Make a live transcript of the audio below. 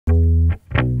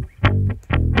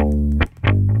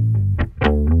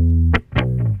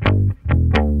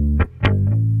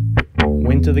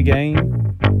to the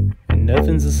game, and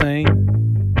nothing's the same.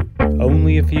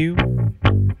 Only a few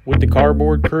with the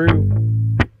cardboard crew.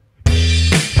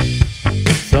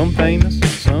 Some famous,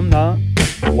 some not.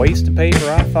 A waste of paper,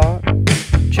 I thought.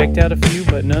 Checked out a few,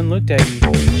 but none looked at you.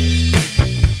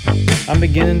 I'm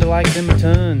beginning to like them a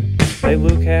ton. They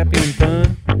look happy and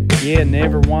fun. Yeah,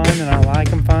 never whine, and I like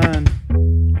them fine.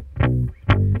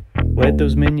 Let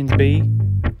those minions be.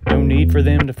 No need for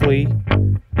them to flee.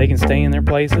 They can stay in their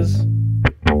places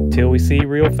till we see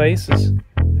real faces.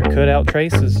 They're cut out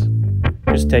traces,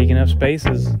 just taking up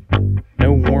spaces.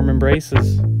 No warm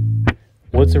embraces.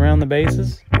 What's around the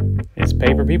bases? It's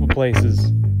paper people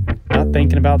places. Not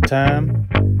thinking about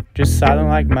time, just silent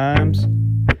like mimes.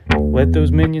 Let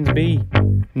those minions be.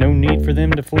 No need for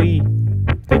them to flee.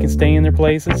 They can stay in their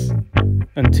places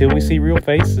until we see real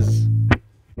faces.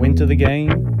 Went to the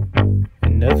game,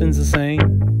 and nothing's the same.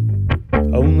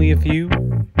 Only a few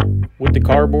with the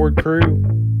cardboard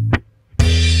crew.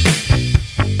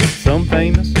 Some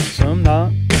famous, some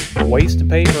not. A waste of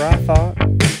paper, I thought.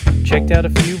 Checked out a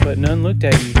few, but none looked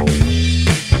at you.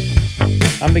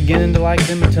 I'm beginning to like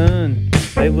them a ton.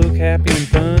 They look happy and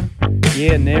fun.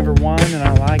 Yeah, never whine, and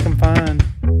I like them fine.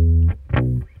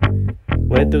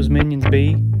 Let those minions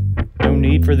be. No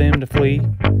need for them to flee.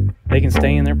 They can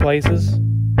stay in their places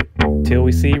till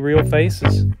we see real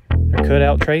faces. They're cut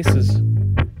out traces,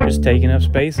 just taking up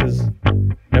spaces.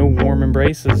 No warm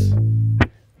embraces.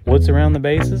 What's around the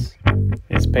bases?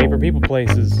 It's paper people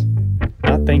places.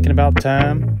 Not thinking about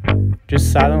time,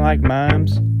 just silent like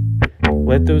mimes.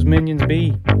 Let those minions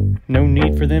be. No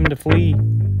need for them to flee.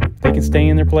 They can stay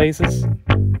in their places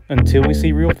until we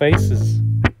see real faces.